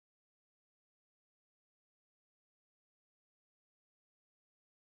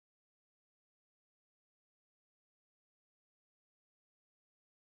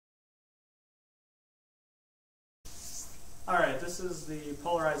Alright, this is the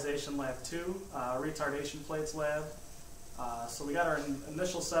Polarization Lab 2, Retardation Plates Lab. So we got our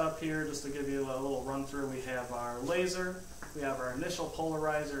initial setup here, just to give you a little run through. We have our laser, we have our initial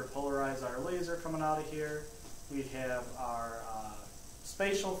polarizer, polarize our laser coming out of here. We have our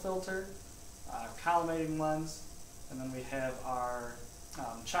spatial filter, collimating lens, and then we have our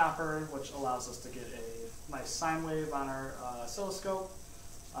chopper, which allows us to get a nice sine wave on our oscilloscope.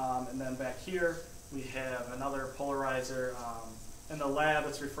 And then back here we have another polarizer. In the lab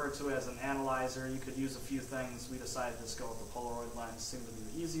it's referred to as an analyzer. You could use a few things. We decided to just go with the Polaroid lens, seemed to be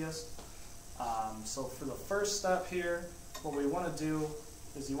the easiest. So for the first step here, what we want to do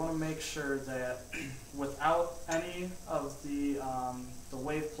is you want to make sure that without any of the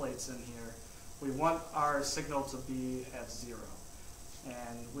wave plates in here, we want our signal to be at 0.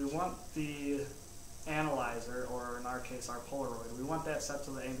 And we want the analyzer, or in our case our Polaroid, we want that set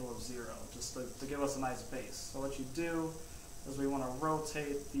to the angle of 0, just to give us a nice base. So what you do is we want to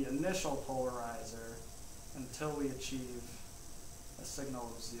rotate the initial polarizer until we achieve a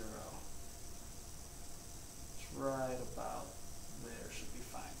signal of 0. It's right about there, should be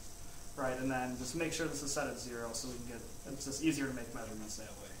fine. Right, and then just make sure this is set at 0 so we can get, it's just easier to make measurements that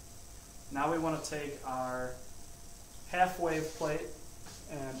way. Now we want to take our half wave plate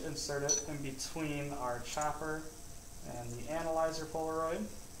and insert it in between our chopper and the analyzer Polaroid.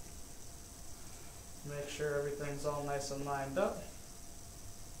 Make sure everything's all nice and lined up.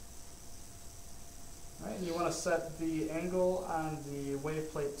 All right, and you want to set the angle on the wave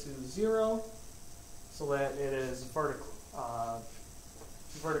plate to 0 so that it is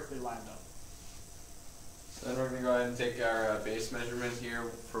vertically lined up. Then we're going to go ahead and take our base measurement here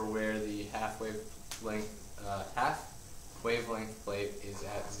for where the half wavelength plate is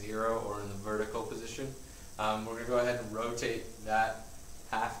at 0 or in the vertical position. We're going to go ahead and rotate that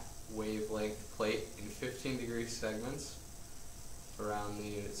half wavelength plate in 15-degree segments around the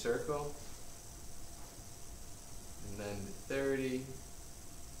unit circle, and then 30,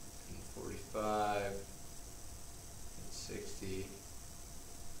 and 45, and 60,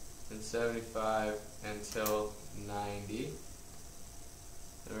 and 75 until 90.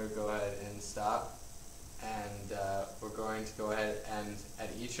 Then we'll go ahead and stop, and we're going to go ahead and at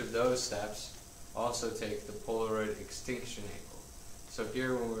each of those steps also take the Polaroid extinction angle. So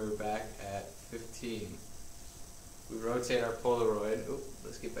here when we were back at 15, we rotate our Polaroid,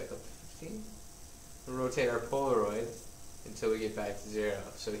 let's get back up to 15. We rotate our Polaroid until we get back to 0.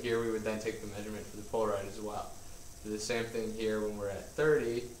 So here we would then take the measurement for the Polaroid as well. Do the same thing here when we're at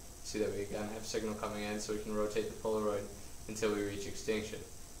 30. See that we again have signal coming in, so we can rotate the Polaroid until we reach extinction.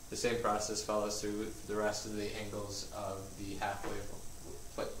 The same process follows through the rest of the angles of the half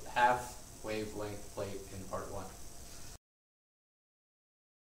wavelength plate in part 1.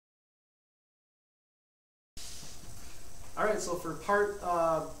 Alright, so for part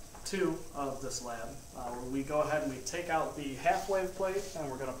 2 of this lab, we go ahead and we take out the half wave plate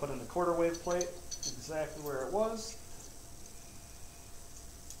and we're going to put in the quarter wave plate exactly where it was.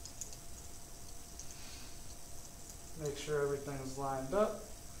 Make sure everything's lined up.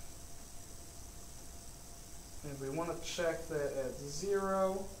 And we want to check that at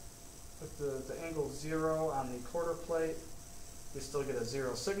 0, with the angle 0 on the quarter plate, we still get a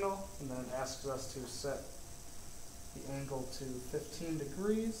 0 signal, and then it asks us to set the angle to 15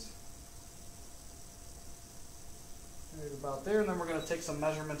 degrees. Right about there, and then we're going to take some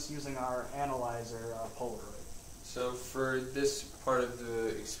measurements using our analyzer Polaroid. So for this part of the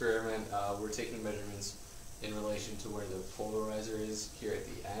experiment, we're taking measurements in relation to where the polarizer is here at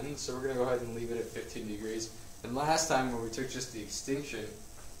the end. So we're going to go ahead and leave it at 15 degrees. And last time when we took just the extinction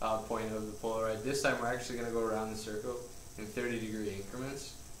point of the Polaroid, this time we're actually going to go around the circle in 30-degree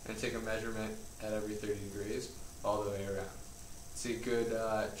increments and take a measurement at every 30 degrees all the way around. It's a good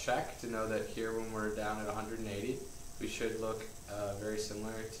check to know that here when we're down at 180, we should look very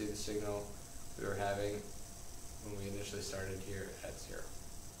similar to the signal we were having when we initially started here at 0.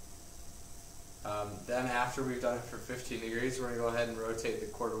 Then after we've done it for 15 degrees, we're going to go ahead and rotate the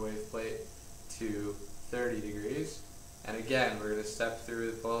quarter wave plate to 30 degrees. And again, we're going to step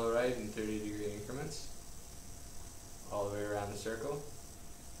through the Polaroid in 30-degree increments all the way around the circle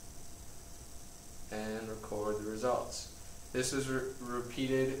and record the results. This was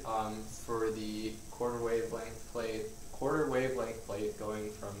repeated for the quarter wavelength plate going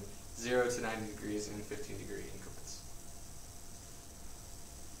from 0 to 90 degrees in 15-degree increments.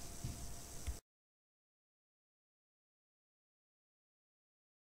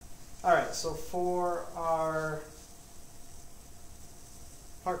 Alright, so for our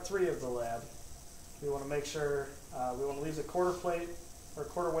part 3 of the lab, we want to make sure we want to leave the quarter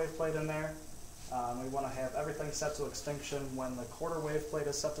wave plate in there, We want to have everything set to extinction when the quarter wave plate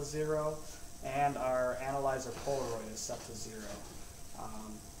is set to 0 and our analyzer Polaroid is set to 0.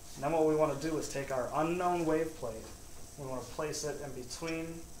 And then what we want to do is take our unknown wave plate. We want to place it in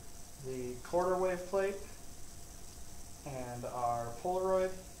between the quarter wave plate and our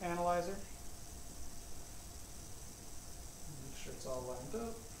Polaroid analyzer. Make sure it's all lined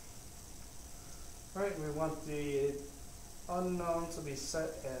up. Right, we want the unknown to be set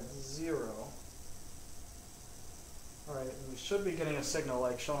at 0. Alright, we should be getting a signal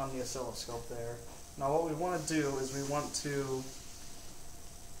like shown on the oscilloscope there. Now what we want to do is we want to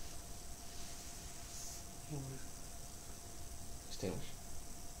extinguish.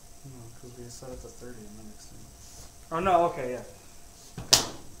 No, because we set it to 30 and then extinguish. Oh no, okay, yeah. Okay.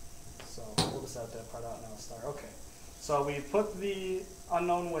 So we'll just edit that part out now. Start. Okay. So we put the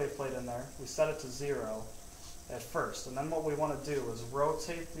unknown wave plate in there. We set it to 0 at first, and then what we want to do is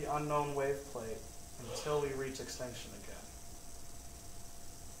rotate the unknown wave plate until we reach extinction again,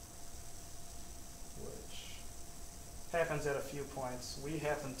 which happens at a few points. We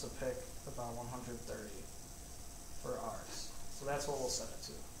happen to pick about 130 for ours, so that's what we'll set it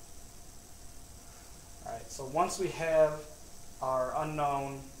to. Alright, so once we have our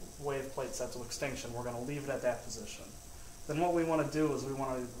unknown wave plate set to extinction, we're going to leave it at that position. Then what we want to do is we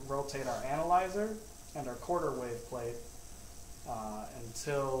want to rotate our analyzer and our quarter wave plate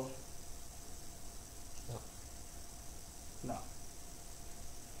until... No.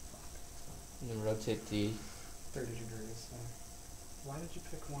 And then rotate the... 30 degrees. Yeah. Why did you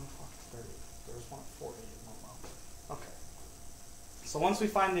pick one fuck 30? There was one at 40. Okay. So once we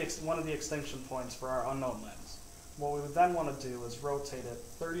find one of the extinction points for our unknown lens, what we would then want to do is rotate it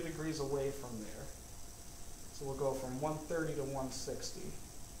 30 degrees away from there. So we'll go from 130 to 160.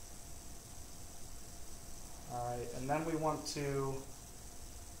 Alright, and then we want to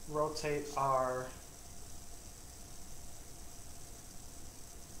rotate our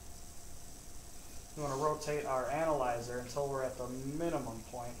analyzer until we're at the minimum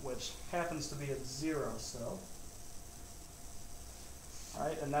point, which happens to be at 0 still.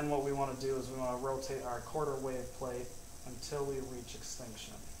 Alright, and then what we want to do is we want to rotate our quarter wave plate until we reach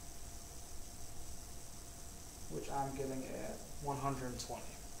extinction, which I'm getting at 120.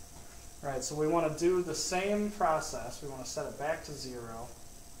 Alright, so we want to do the same process. We want to set it back to 0.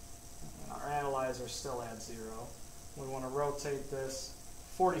 And our analyzer is still at 0. We want to rotate this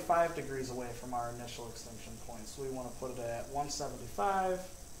 45 degrees away from our initial extinction point. So we want to put it at 175.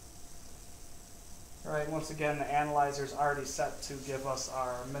 Alright, once again, the analyzer is already set to give us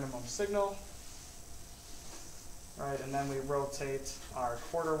our minimum signal. Alright, and then we rotate our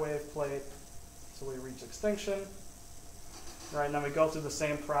quarter wave plate until we reach extinction. Right, and then we go through the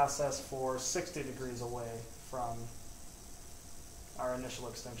same process for 60 degrees away from our initial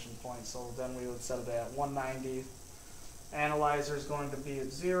extinction point. So then we would set it at 190. Analyzer is going to be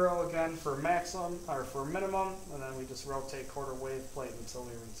at 0 again for maximum or for minimum, and then we just rotate quarter wave plate until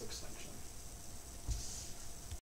we reach extinction.